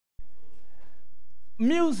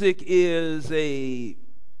Music is a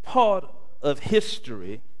part of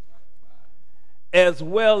history as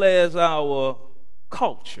well as our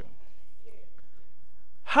culture.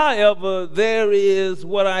 However, there is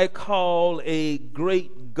what I call a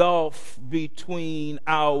great gulf between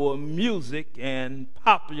our music and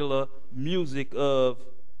popular music of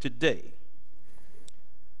today.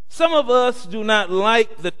 Some of us do not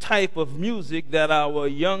like the type of music that our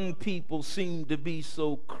young people seem to be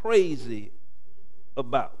so crazy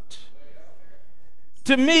about.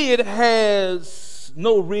 To me, it has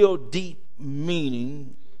no real deep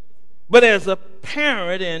meaning, but as a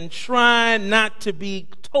parent and trying not to be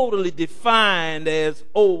totally defined as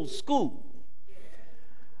old school,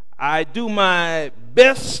 I do my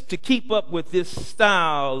best to keep up with this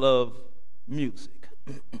style of music.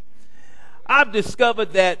 I've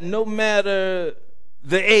discovered that no matter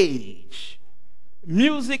the age,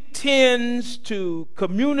 music tends to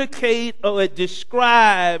communicate or it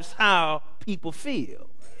describes how people feel.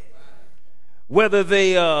 Whether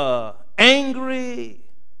they are angry,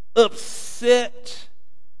 upset,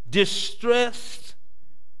 distressed,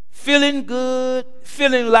 feeling good,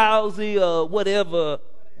 feeling lousy, or whatever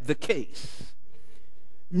the case.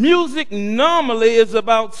 Music normally is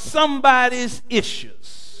about somebody's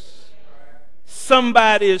issues,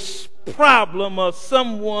 somebody's problem, or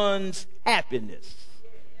someone's happiness.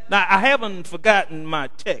 Now, I haven't forgotten my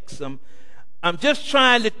text. I'm just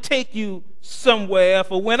trying to take you somewhere.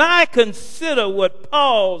 For when I consider what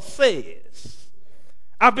Paul says,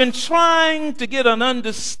 I've been trying to get an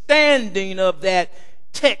understanding of that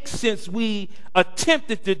text since we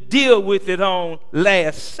attempted to deal with it on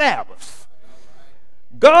last Sabbath.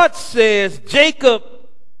 God says, Jacob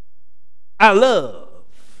I love,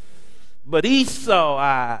 but Esau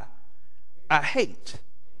I hate.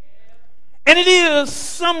 And it is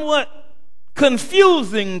somewhat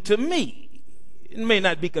confusing to me. It may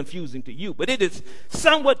not be confusing to you, but it is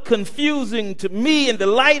somewhat confusing to me in the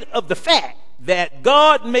light of the fact that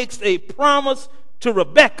God makes a promise to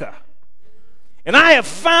Rebekah. And I have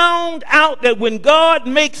found out that when God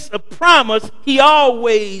makes a promise, he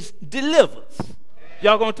always delivers.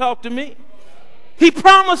 Y'all gonna talk to me? He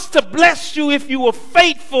promised to bless you if you were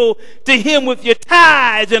faithful to him with your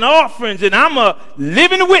tithes and offerings. And I'm a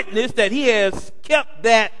living witness that he has kept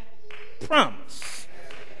that promise.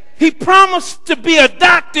 He promised to be a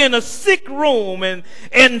doctor in a sick room.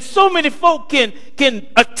 And so many folk can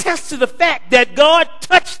attest to the fact that God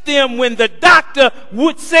touched them when the doctor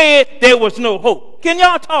would say there was no hope. Can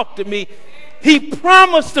y'all talk to me? He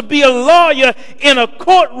promised to be a lawyer in a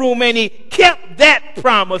courtroom, and he kept that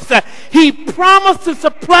promise. He promised to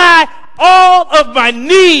supply all of my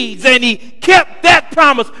needs, and he kept that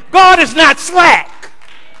promise. God is not slack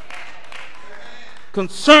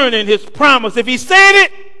concerning his promise. If he said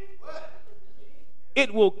it,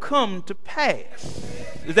 it will come to pass.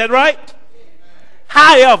 Is that right?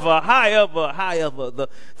 However,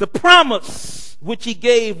 the promise which he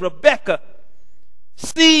gave Rebekah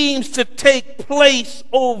seems to take place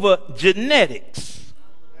over genetics.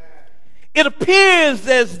 It appears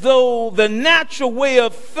as though the natural way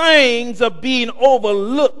of things are being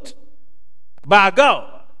overlooked by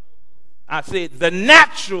God. I said the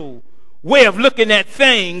natural way of looking at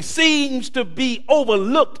things seems to be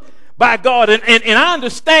overlooked by God. And I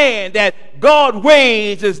understand that God's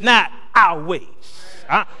ways is not our ways.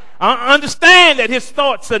 I understand that his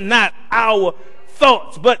thoughts are not our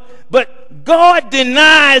thoughts. But God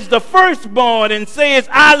denies the firstborn and says,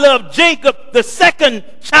 I love Jacob, the second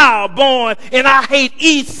child born, and I hate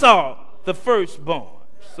Esau, the firstborn.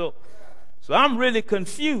 So I'm really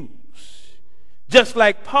confused. Just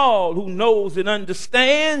like Paul, who knows and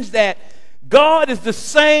understands that God is the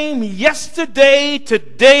same yesterday,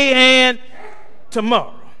 today, and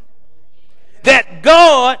tomorrow. That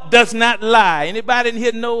God does not lie. Anybody in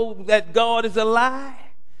here know that God is a lie?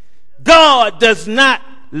 God does not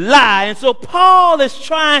lie. And so Paul is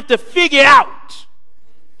trying to figure out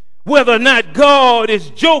whether or not God is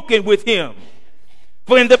joking with him.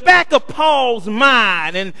 For in the back of Paul's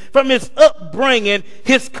mind and from his upbringing,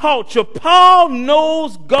 his culture, Paul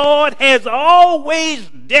knows God has always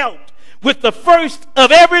dealt with the first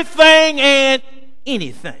of everything and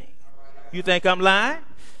anything. You think I'm lying?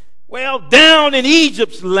 Well, down in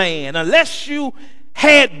Egypt's land, unless you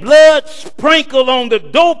had blood sprinkled on the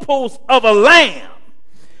doorpost of a lamb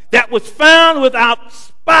that was found without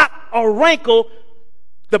spot or wrinkle,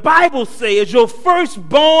 the Bible says your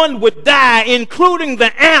firstborn would die, including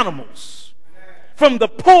the animals, from the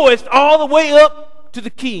poorest all the way up to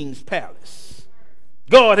the king's palace.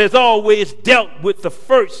 God has always dealt with the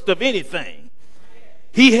first of anything.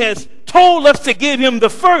 He has told us to give him the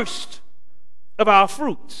first of our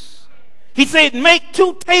fruits. He said, make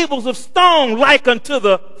 2 tables of stone like unto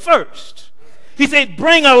the first. He said,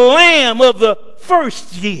 bring a lamb of the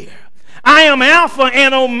first year. I am Alpha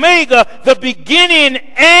and Omega, the beginning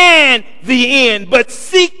and the end. But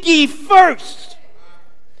seek ye first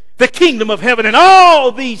the kingdom of heaven, and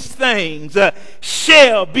all these things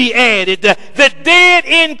shall be added. The dead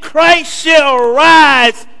in Christ shall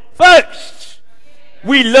rise first.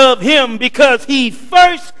 We love him because he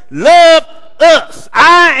first loved us.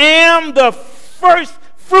 I am the first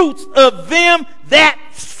fruits of them that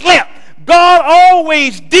slept. God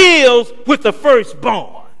always deals with the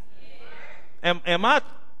firstborn. Am I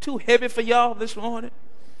too heavy for y'all this morning?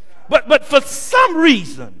 But for some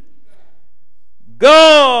reason,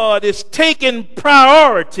 God is taking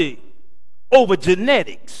priority over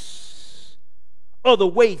genetics or the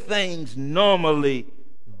way things normally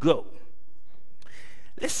go.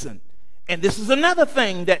 Listen, and this is another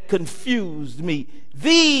thing that confused me.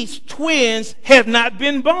 These twins have not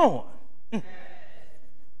been born.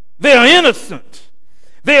 They are innocent.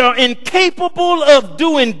 They are incapable of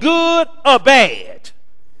doing good or bad.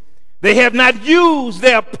 They have not used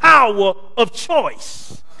their power of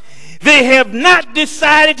choice. They have not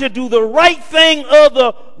decided to do the right thing or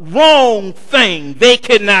the wrong thing. They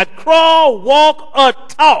cannot crawl, walk, or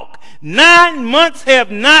talk. 9 months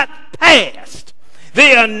have not passed.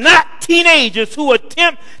 They are not teenagers who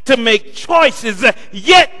attempt to make choices.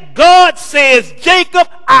 Yet God says, Jacob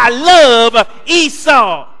I love,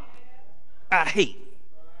 Esau I hate.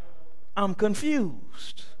 I'm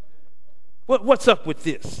confused. What's up with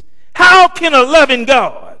this? How can a loving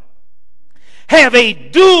God have a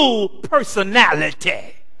dual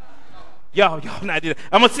personality? Y'all not doing.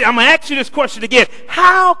 I'm gonna ask you this question again.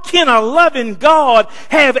 How can a loving God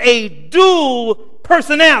have a dual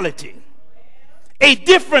personality? A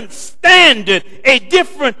different standard, a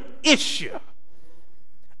different issue.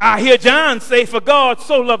 I hear John say, for God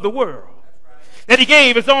so loved the world, that he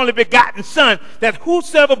gave his only begotten Son, that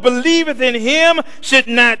whosoever believeth in him should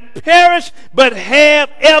not perish, but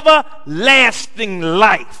have everlasting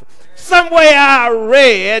life. Somewhere I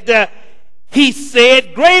read, he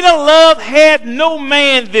said, greater love had no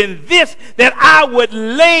man than this, that I would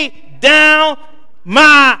lay down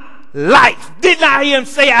my life. Didn't I hear him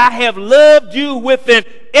say, I have loved you with an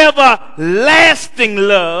everlasting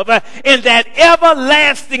love, and that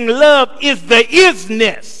everlasting love is the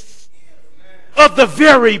isness of the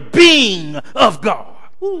very being of God.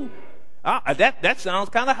 That sounds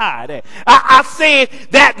kind of high there. I said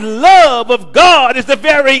that love of God is the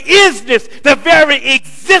very isness, the very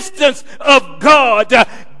existence of God.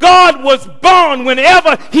 God was born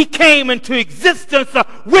whenever he came into existence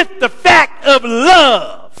with the fact of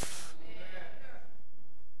love.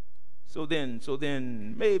 So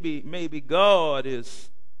then maybe God is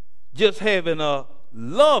just having a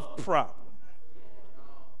love problem,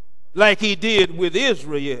 like he did with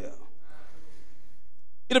Israel.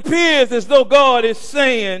 It appears as though God is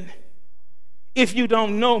saying, if you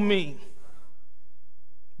don't know me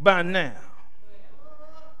by now.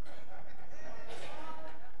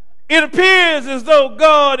 It appears as though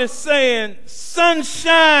God is saying,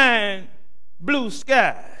 sunshine, blue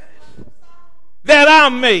skies that I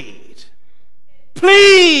made.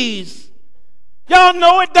 Please, y'all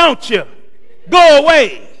know it, don't you? Go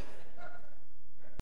away.